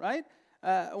spaces, right?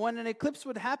 When an eclipse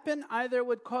would happen, either it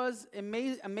would cause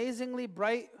amazingly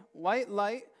bright white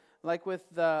light, like with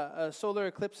the solar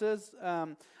eclipses,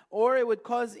 or it would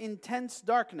cause intense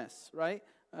darkness, right?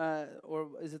 Or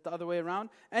is it the other way around?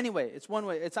 Anyway, it's one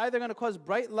way. It's either going to cause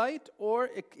bright light or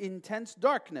intense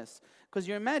darkness. Because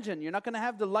you imagine, you're not going to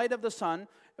have the light of the sun,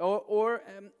 or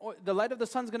the light of the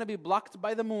sun is going to be blocked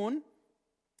by the moon,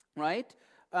 right?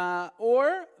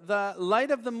 Or the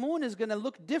light of the moon is going to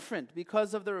look different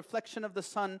because of the reflection of the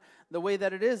sun, the way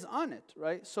that it is on it,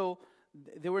 right? So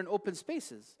they were in open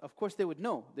spaces. Of course, they would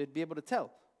know. They'd be able to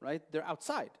tell, right? They're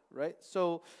outside, right?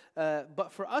 So,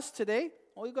 but for us today,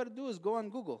 all you got to do is go on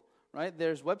Google, right?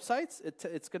 There's websites.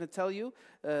 It's going to tell you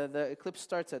the eclipse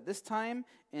starts at this time,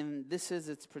 and this is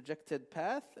its projected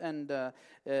path, and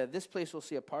this place will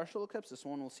see a partial eclipse. This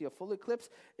one will see a full eclipse.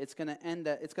 It's going to end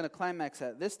at, it's going to climax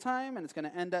at this time, and it's going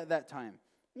to end at that time.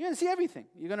 You're going to see everything.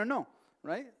 You're going to know,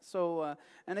 right? So,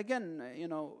 and again,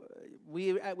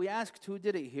 we asked who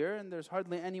did it here, and there's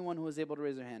hardly anyone who was able to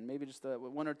raise their hand. Maybe just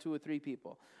one or two or three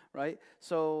people, right?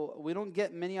 So we don't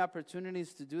get many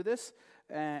opportunities to do this.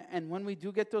 And when we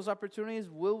do get those opportunities,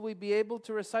 will we be able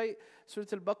to recite Surah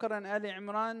Al-Baqarah and Ali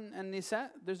Imran and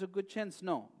Nisa? There's a good chance,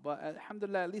 no. But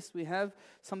alhamdulillah, at least we have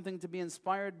something to be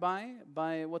inspired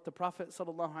by what the Prophet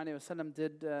ﷺ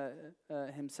did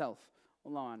himself.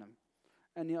 Allahu Alam.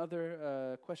 Any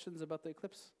other questions about the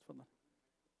eclipse?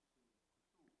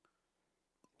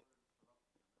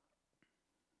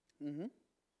 Mm-hmm.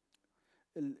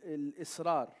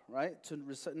 Al-Israr, right? To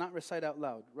not recite out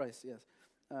loud. Right, yes.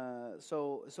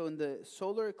 So in the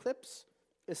solar eclipse,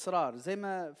 Israr, زي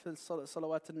ما في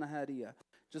الصلوات النهارية.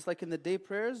 Just like in the day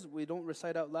prayers, we don't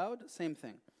recite out loud, same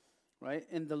thing, right?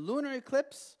 In the lunar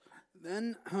eclipse,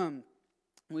 then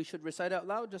we should recite out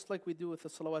loud, just like we do with the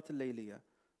salawat al-layliyah,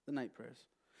 the night prayers.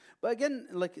 But again,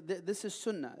 like this is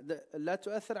sunnah. لا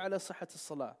تؤثر على صحة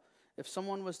الصلاة. If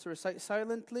someone was to recite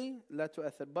silently, لا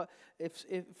تؤثر. But if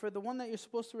for the one that you're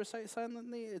supposed to recite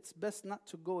silently, it's best not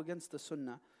to go against the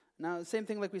sunnah. Now, same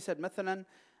thing like we said, مثلا,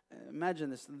 imagine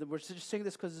this. We're just saying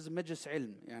this because it's a majlis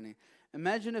ilm. يعني.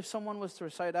 Imagine if someone was to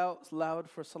recite out loud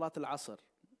for Salat al-Asr.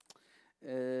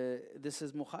 This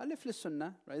is مخالف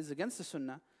للسنة, right? It's against the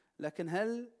sunnah. لكن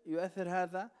هل يؤثر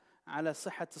هذا على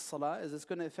صحة الصلاة? Is this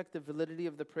going to affect the validity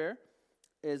of the prayer?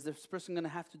 Is this person going to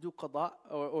have to do qada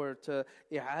or to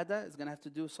i'ada? Is going to have to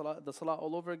do the salah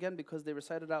all over again because they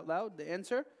recited out loud? The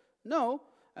answer, no.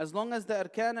 As long as the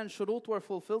arkan and shurut were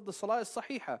fulfilled, the salah is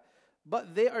sahiha.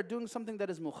 But they are doing something that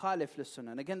is mukhalif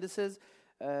lis-sunnah. And again, this is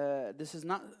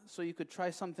not so you could try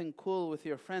something cool with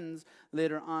your friends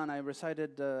later on. I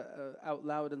recited out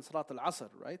loud in Salat al-Asr,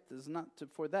 right? This is not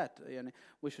for that.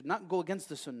 We should not go against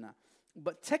the sunnah.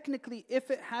 But technically, if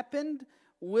it happened,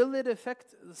 will it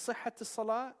affect sihhat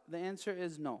al-salah? The answer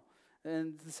is no.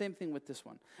 And the same thing with this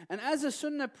one. And as a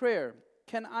sunnah prayer,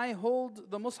 can I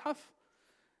hold the mushaf?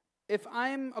 If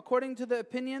I'm according to the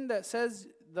opinion that says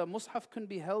the mushaf can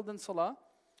be held in salah,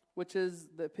 which is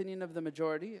the opinion of the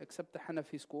majority, except the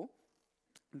Hanafi school,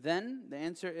 then the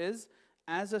answer is,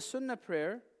 as a sunnah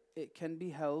prayer, it can be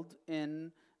held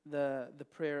in the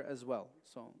prayer as well.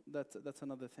 So that's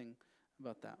another thing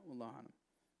about that. Wallahu alam.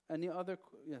 Any other?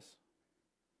 Yes.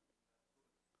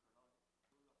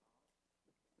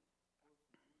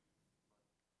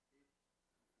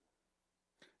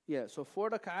 Yeah, so 4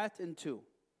 rak'at in 2.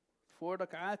 4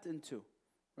 rak'at in 2,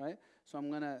 right? So I'm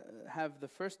going to have the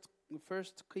first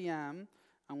qiyam,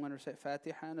 I'm going to recite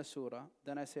Fatiha and a surah.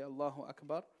 Then I say Allahu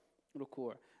Akbar,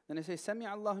 ruku'. Then I say Sami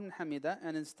Allahu liman hamida,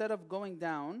 and instead of going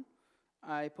down,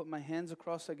 I put my hands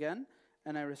across again,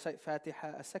 and I recite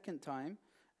Fatiha a second time,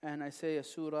 and I say a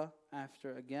surah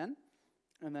after again,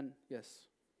 and then, yes.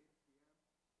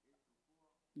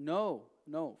 No,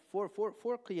 4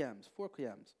 qiyams, 4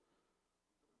 qiyams.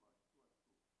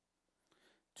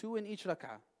 2 in each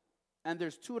rak'ah. And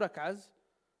there's 2 rak'ahs.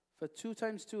 For 2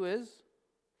 times 2 is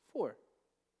 4.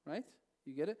 Right?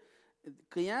 You get it?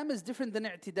 Qiyam is different than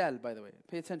i'tidal, by the way.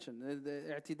 Pay attention.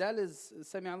 The i'tidal is,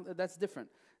 that's different.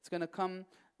 It's going to come,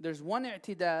 there's 1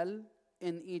 i'tidal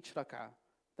in each rak'ah.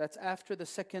 That's after the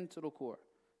second ruku'.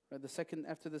 Right?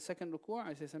 After the second ruku',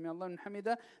 I say Sami Allahu liman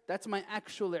hamida. That's my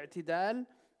actual i'tidal.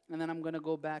 And then I'm going to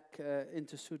go back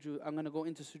into sujood. I'm going to go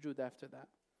into sujood after that.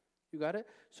 You got it?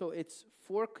 So it's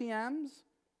 4 qiyams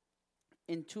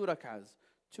in 2 rak'ahs.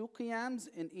 2 qiyams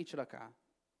in each rak'ah.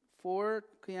 4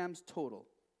 qiyams total.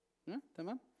 Yeah?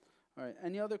 Tamam? All right.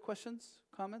 Any other questions?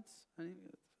 comments? Any?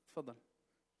 تفضل.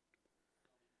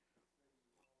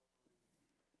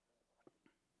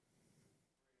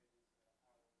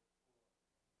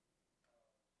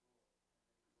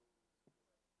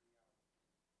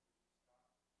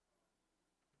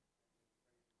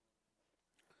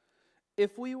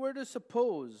 If we were to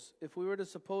suppose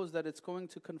that it's going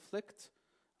to conflict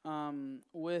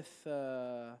with,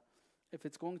 if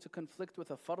it's going to conflict with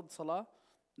a fard salah,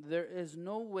 there is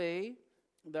no way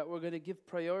that we're going to give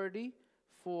priority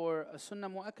for a sunnah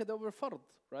mu'akkad over fard,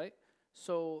 right?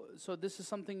 So this is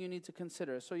something you need to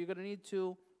consider. So you're going to need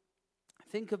to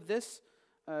think of this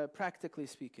practically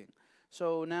speaking.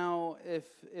 So now,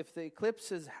 if the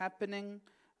eclipse is happening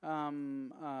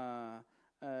in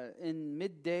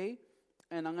midday,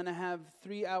 and I'm going to have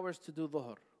 3 hours to do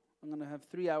dhuhr.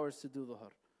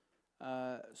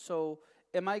 So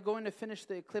am I going to finish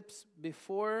the eclipse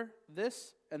before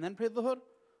this and then pray dhuhr?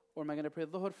 Or am I going to pray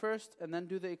dhuhr first and then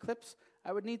do the eclipse?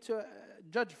 I would need to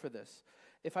judge for this.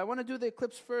 If I want to do the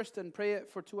eclipse first and pray it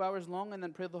for 2 hours long and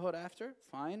then pray dhuhr after,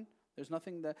 fine. There's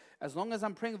nothing that, as long as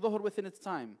I'm praying dhuhr within its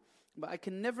time. But I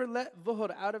can never let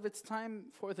dhuhr out of its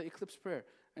time for the eclipse prayer.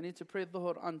 I need to pray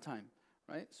dhuhr on time.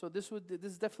 Right? So this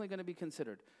is definitely going to be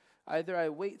considered. Either I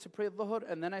wait to pray dhuhr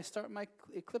and then I start my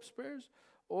eclipse prayers,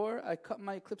 or I cut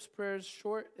my eclipse prayers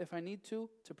short if I need to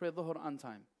pray dhuhr on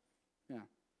time. Yeah.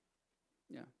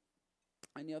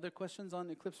 Any other questions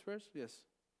on eclipse prayers? Yes.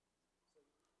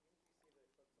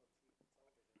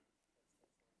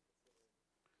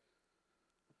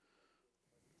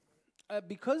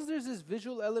 Because there's this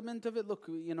visual element of it. Look,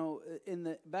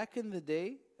 back in the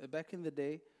day,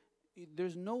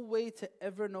 there's no way to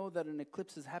ever know that an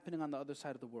eclipse is happening on the other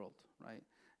side of the world, right?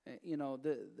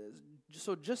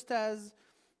 So just as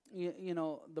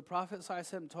the Prophet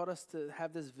ﷺ taught us to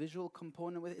have this visual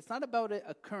component with it, it's not about it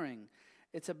occurring.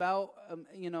 It's about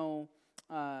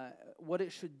what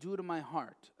it should do to my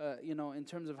heart, in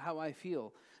terms of how I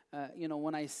feel,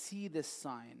 when I see this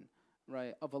sign,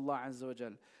 right, of Allah Azza wa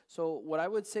Jal. So what I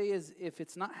would say is, if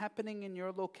it's not happening in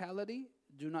your locality,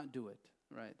 do not do it,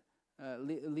 right?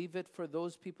 Leave it for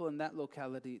those people in that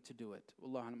locality to do it.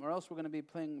 Or else we're going to be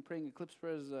praying eclipse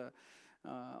prayers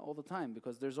all the time,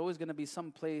 because there's always going to be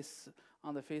some place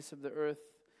on the face of the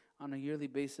earth on a yearly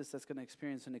basis that's going to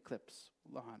experience an eclipse.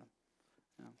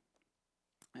 Yeah.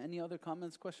 Any other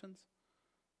comments, questions?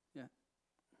 Yeah.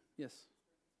 Yes.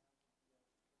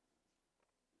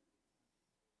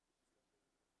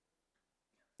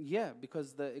 Yeah,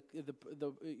 because the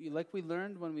like we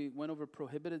learned when we went over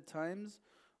prohibited times,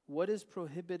 what is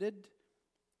prohibited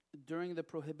during the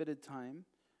prohibited time?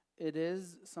 It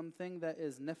is something that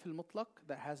is nafil mutlaq,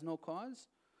 that has no cause,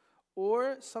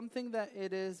 or something that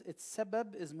its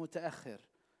sabab is mutaakhir.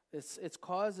 Its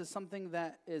cause is something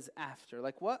that is after.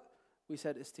 Like what? We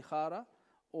said istikhara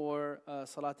or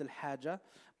salat al-haja.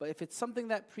 But if it's something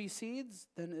that precedes,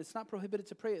 then it's not prohibited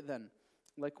to pray it then.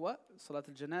 Like what? Salat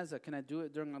al-janaza. Can I do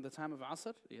it during the time of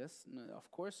Asr? Yes, of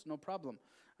course, no problem.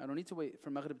 I don't need to wait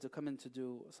for Maghrib to come in to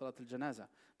do Salat al-janaza,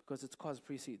 because its cause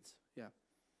precedes. Yeah.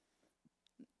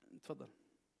 تفضل.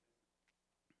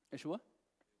 ايش هو؟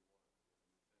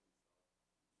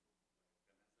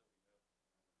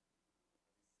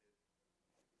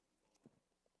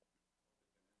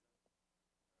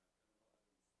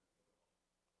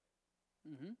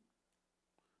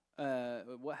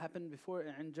 What happened before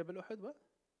in Jabal Uhud? What?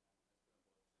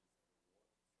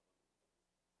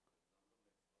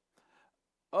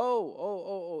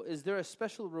 Oh, is there a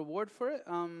special reward for it?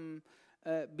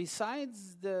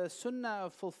 Besides the sunnah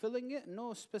of fulfilling it,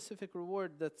 no specific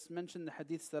reward that's mentioned in the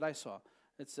hadiths that I saw.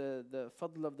 It's the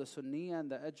fadl of the sunni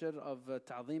and the ajr of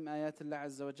ta'zeem ayat Allah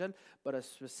Azza wa Jal. But a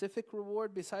specific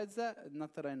reward besides that,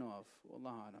 not that I know of.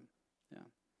 Wallahu alam. Yeah.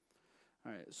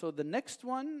 All right. So the next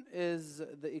one is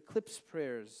the eclipse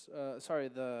prayers.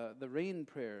 The rain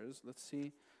prayers. Let's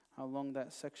see how long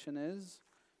that section is.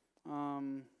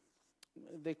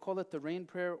 They call it the rain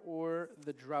prayer or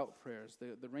the drought prayers.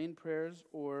 The rain prayers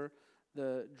or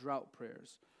the drought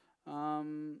prayers.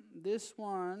 This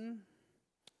one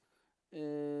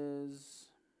is,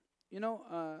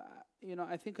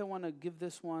 I think I want to give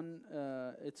this one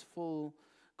its full,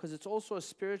 because it's also a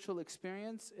spiritual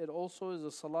experience. It also is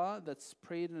a salah that's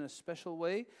prayed in a special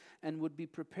way and would be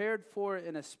prepared for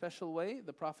in a special way.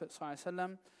 The Prophet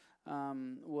ﷺ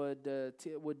would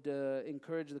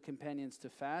encourage the companions to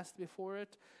fast before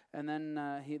it, and then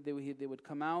they would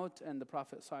come out, and the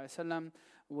Prophet ﷺ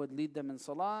would lead them in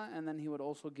salah, and then he would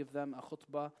also give them a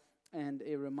khutbah and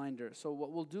a reminder. So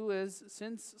what we'll do is,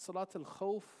 since Salat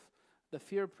al-Khawf, the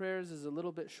fear prayers, is a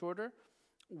little bit shorter,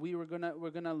 we're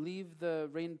gonna leave the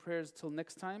rain prayers till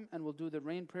next time, and we'll do the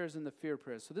rain prayers and the fear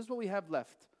prayers. So this is what we have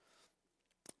left: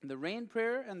 the rain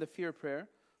prayer and the fear prayer,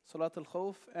 Salat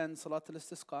al-Khawf and Salat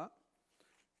al-Istisqa.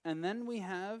 And then we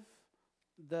have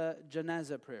the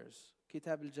Janazah prayers,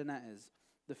 Kitab al-Janaiz.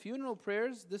 The funeral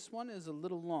prayers, this one is a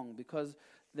little long because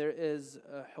there is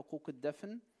Huquq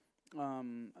al-Dafn,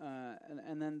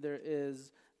 and then there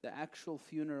is the actual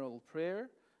funeral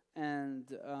prayer, and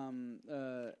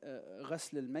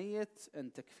Ghasl al-Mayyit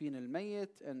and Takfeen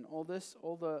al-Mayyit and all this.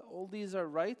 All these are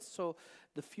rites. So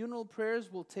the funeral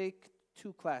prayers will take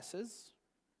 2 classes.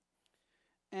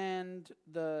 And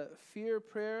the fear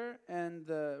prayer and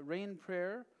the rain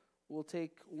prayer will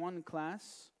take 1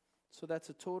 class. So that's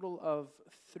a total of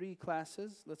 3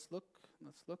 classes. Let's look.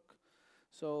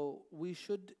 So we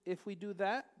should, if we do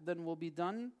that, then we'll be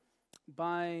done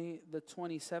by the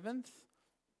 27th.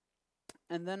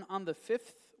 And then on the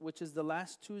 5th, which is the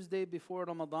last Tuesday before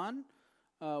Ramadan,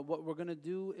 what we're going to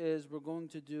do is we're going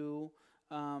to do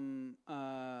fiqh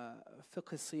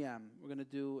siyam. We're going to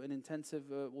do an intensive,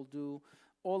 we'll do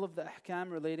all of the ahkam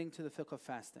relating to the fiqh of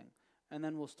fasting. And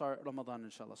then we'll start Ramadan,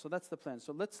 inshallah. So that's the plan.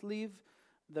 So let's leave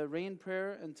the rain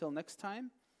prayer until next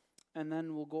time. And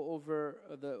then we'll go over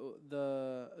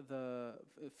the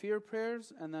fear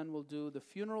prayers. And then we'll do the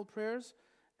funeral prayers.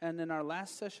 And in our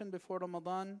last session before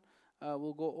Ramadan,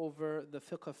 we'll go over the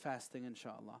fiqh of fasting,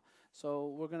 inshallah.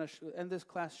 So we're going to end this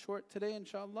class short today,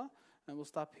 inshallah. And we'll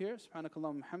stop here.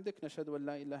 Subhanakallahumma hamdik. Nashhadu an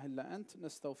la ilaha illa ant.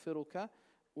 Nastaghfiruka.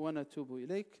 ونتوب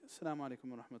إليك. السلام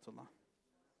عليكم ورحمة الله.